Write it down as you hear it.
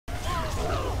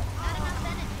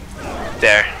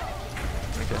There.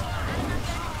 Okay.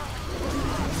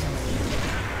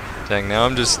 Dang, now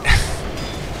I'm just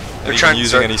They're not trying even to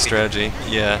using any circle. strategy.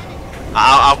 Yeah.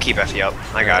 I'll keep Ephie up.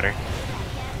 I got her.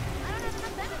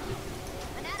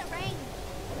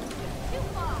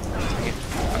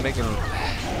 I'm making...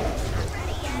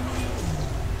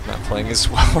 not playing as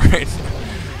well right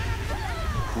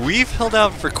now. We've held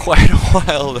out for quite a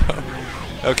while though.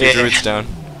 Okay, Yeah. Druid's down.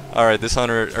 Alright, this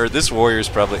hunter, or this warrior's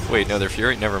probably... Wait, no, they're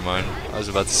Fury? Never mind. I was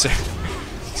about to say.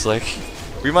 It's like,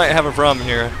 we might have a problem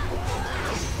here.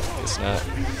 It's not.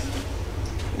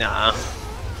 Nah.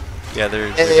 Yeah,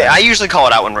 they're I usually call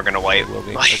it out when we're gonna wipe. Will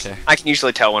be. Like, Okay. I can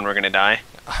usually tell when we're gonna die.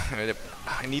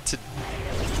 I need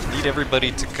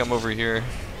everybody to come over here,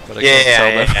 but I Yeah, can't tell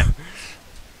yeah, them. yeah.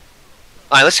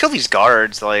 Alright, let's kill these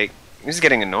guards. Like, this is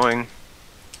getting annoying.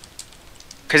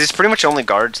 Because it's pretty much only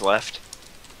guards left.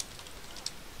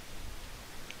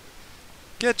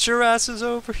 Get your asses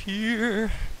over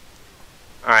here.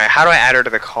 Alright, how do I add her to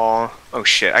the call? Oh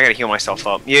shit, I gotta heal myself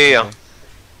up. Yeah. Okay.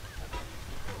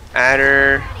 Add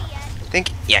her. I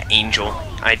think, yeah, Angel.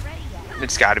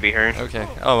 It's gotta be her. Okay.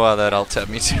 Oh wow, that alt tabbed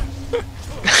me too.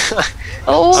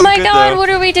 Oh I'm my good, god, though. what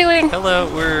are we doing?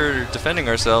 Hello, we're defending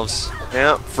ourselves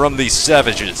Yep. from these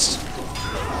savages.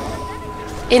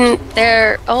 In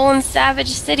their own savage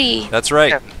city. That's right.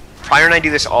 Yeah. Prier and I do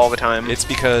this all the time. It's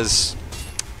because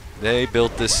they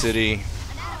built this city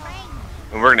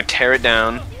And we're gonna tear it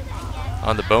down.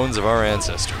 on the bones of our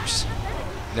ancestors.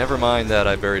 Never mind that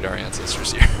I buried our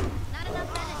ancestors here.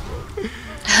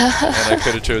 And I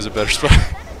could have chose a better spot.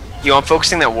 Yo, I'm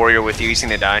focusing that warrior with you. He's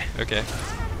gonna die. Okay.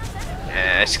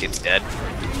 Yeah, this kid's dead.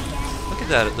 Look at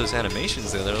that, those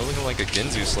animations there. They're looking like a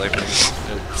Genzu slicer,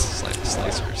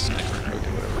 slicer, sniper,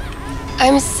 okay, whatever.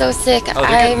 I'm so sick. Oh, they're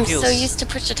getting I'm so heals. used to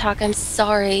push to talk. I'm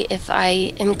sorry if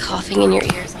I am coughing in your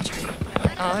ears. I'll try to move my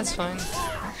mic. Oh, that's fine.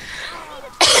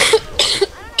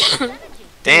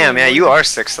 Damn, yeah, you are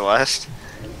sick, Celeste.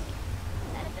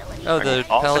 Oh, the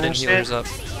All paladin finished healer's it? up.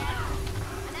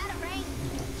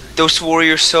 Those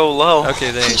warriors so low.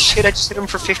 Okay, they... Shit, I just hit him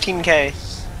for 15k.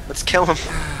 Let's kill him.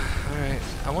 Alright,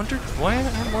 I wondered why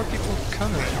aren't more people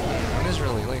coming? It is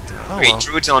really late. Oh, Wait, well.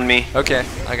 Druid's on me. Okay,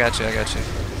 I got you.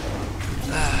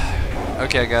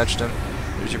 Okay, I got him.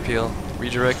 There's your peel.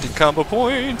 Redirecting combo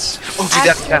points! Oh, dude,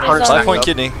 that Astrid is 100 on 5 point up.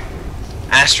 kidney.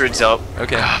 Astrid's up.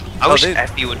 Okay. I wish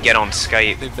Ephie would get on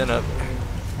Skype. They've been up.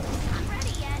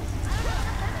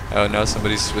 Oh, now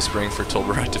somebody's whispering for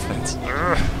Tolbarad defense.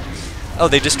 Oh,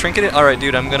 they just trinketed? Alright,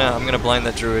 dude, I'm gonna blind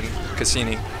that druid.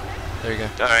 Cassini. There you go.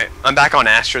 Alright, I'm back on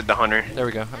Astrid the Hunter. There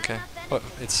we go, okay. What?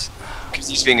 It's... Because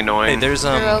he's being Hey, annoying. there's,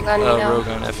 Rogue on you now. Rogue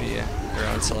on Ephie, yeah. Or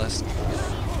on Celeste.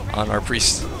 On our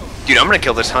priest. Dude, I'm gonna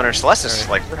kill this Hunter. Celeste is, Alright.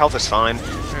 like, her health is fine.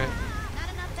 Alright.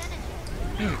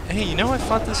 Hey, you know I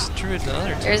fought this druid the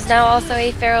other time. There's now also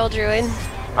a feral druid.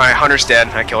 Alright, Hunter's dead.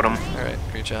 I killed him. Alright,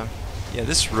 great job. Yeah,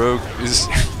 this rogue is...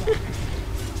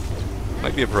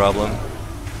 might be a problem.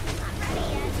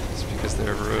 It's because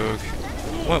they're a rogue.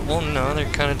 What? Well, no, they're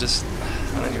kind of just...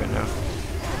 I don't even know.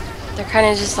 They're kind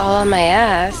of just all on my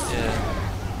ass.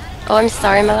 Yeah. Oh, I'm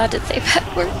sorry. I'm allowed to say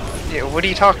bad words. Yeah, what are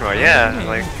you talking about? Yeah,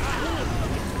 like...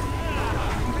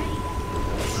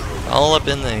 All up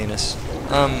in the anus.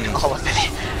 all of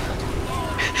it.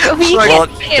 We Well,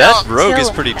 can't say it that all rogue is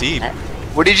till- pretty deep.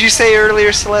 What did you say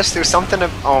earlier, Celeste? It was something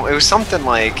of... Oh, it was something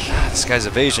like... This guy's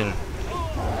evasion.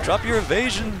 Drop your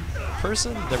evasion,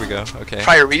 person. There we go. Okay.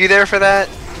 Prior, were you there for that?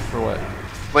 For what?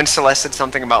 When Celeste said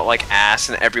something about, like, ass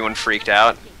and everyone freaked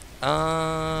out? No,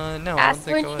 I don't Ass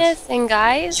think I was. witness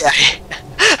guys. Yeah.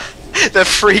 That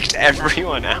freaked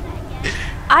everyone out.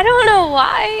 I don't know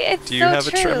why. It's Do you so have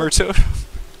true. a tremor totem?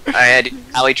 I had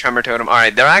Ali Tremor Totem.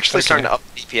 Alright, they're actually Okay. starting to up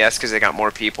DPS because they got more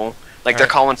people. Like, Alright. they're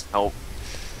calling for help.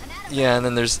 Yeah, and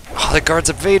then there's... Oh, the guard's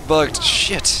evade bugged.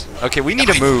 Shit. Okay, we need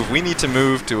to move. We need to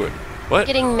move to it. What?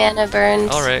 Getting mana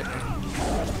burned. Alright.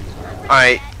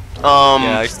 Alright,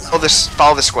 Yeah,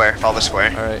 follow the square, follow the square.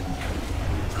 Alright.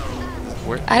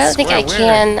 I don't think I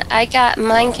can. I got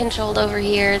mind controlled over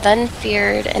here, then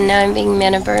feared, and now I'm being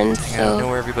mana burned. I don't know So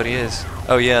where everybody is.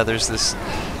 Oh yeah, there's this...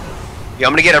 Yeah,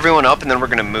 I'm gonna get everyone up and then we're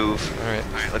gonna move. Alright.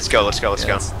 Alright, let's go, let's go, let's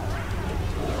go.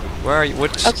 Where are you?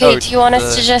 Which? okay, oh, do you want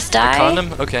us to just the die?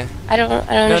 condom? Okay. I don't No,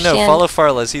 understand. no, follow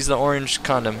Farlez. He's the orange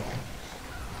condom.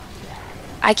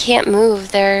 I can't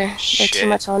move. They're Shit. too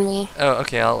much on me. Oh,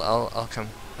 okay. I'll come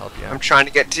help you I'm out. trying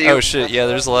to get to you. Oh shit! Yeah,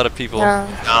 there's a lot of people. No.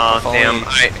 Oh, following damn. you.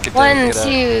 Alright. Get the- 1, get 2, out.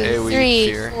 AoE 3,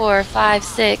 fear. 4, 5,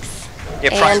 6, Yeah,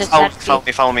 and Prior, attack follow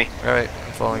me, follow me. All right,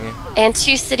 I'm following you. and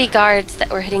 2 city guards that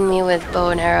were hitting me with bow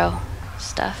and arrow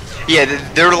stuff. Yeah,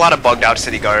 there are a lot of bugged out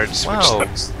city guards. Wow, Which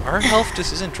sucks. our health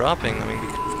just isn't dropping. I mean,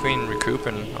 of Queen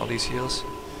recouping all these heals.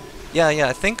 Yeah,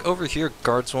 I think over here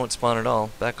guards won't spawn at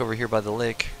all. Back over here by the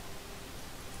lake.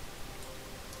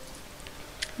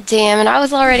 Damn, and I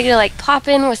was all ready to like pop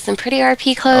in with some pretty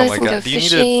RP Oh clothes my and go god, do you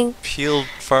fishing. need to peel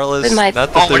Farlez? With my- Not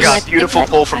Oh that my there's- god, beautiful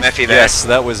pull from Ephie there. Yes,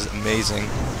 that was amazing.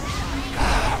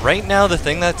 Right now, the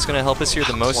thing that's going to help us here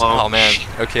the most... Clone. Oh man,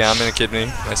 okay, I'm going to kidney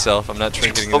myself. I'm not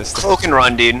trinketing this. Cloak and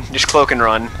run, dude. Just cloak and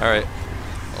run. Alright.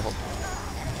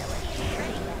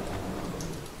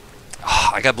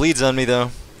 Oh, I got bleeds on me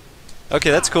though. Okay,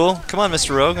 that's cool. Come on,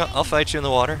 Mr. Rogue. I'll fight you in the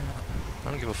water.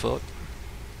 I don't give a fuck.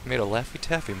 You made a Laffy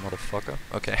Taffy, motherfucker.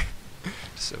 Okay.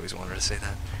 Just always wanted to say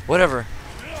that. Whatever.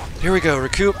 Here we go.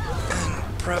 Recoup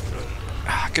and prep.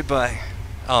 Goodbye.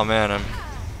 Oh man, I'm...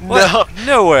 What?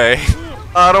 No way.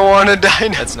 I don't want to die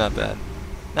now. That's not bad.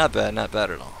 Not bad. Not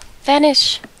bad at all.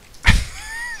 Vanish.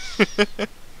 I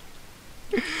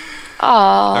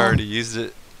Aww. already used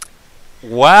it.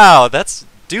 Wow, that's...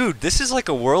 Dude, this is like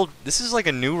a world... This is like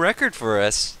a new record for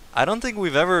us. I don't think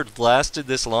we've ever lasted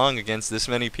this long against this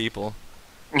many people.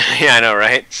 Yeah, I know,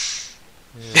 right?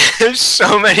 Yeah. There's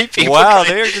so many people. Wow,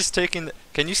 they are just taking...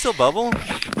 Can you still bubble?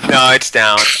 No, it's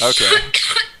down. Okay.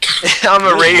 I'm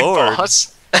a Good raid lord.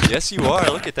 boss. Yes, you are.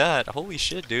 Look at that. Holy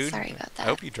shit, dude. Sorry about I that.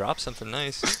 hope you drop something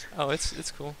nice. Oh,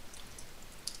 it's cool.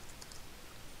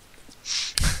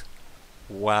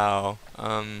 Wow.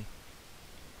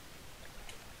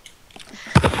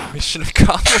 Mission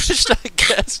accomplished, I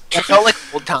guess. I felt like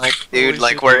old times, dude. Holy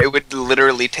Like shit. where it would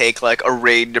literally take like a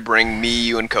raid to bring me,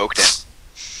 you, and Coke down.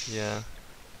 Yeah.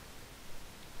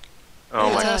 Oh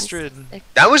Hey, my God. Astrid.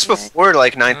 That was before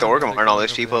like Ninth Oh, Orgrimmar and all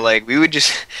those okay. people. Like we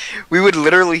would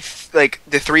literally like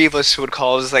the three of us would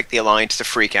cause like the Alliance to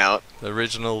freak out. The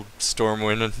original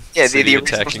Stormwind and Yeah, city the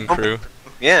original attacking Stormwind. crew.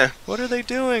 Yeah. What are they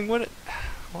doing? Why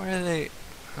are they...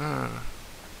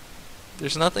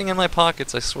 There's nothing in my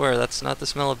pockets, I swear. That's not the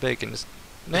smell of bacon. Just...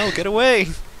 No, get away!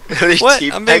 They What?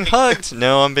 keep I'm being pegging- hugged!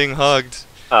 No, I'm being hugged.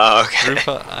 Oh, okay. Group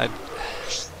hu-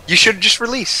 You should just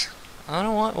release. I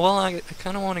don't want... Well, I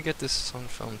kind of want to get this on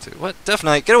film, too. What? Death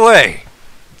Knight, get away!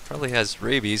 Probably has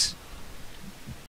rabies.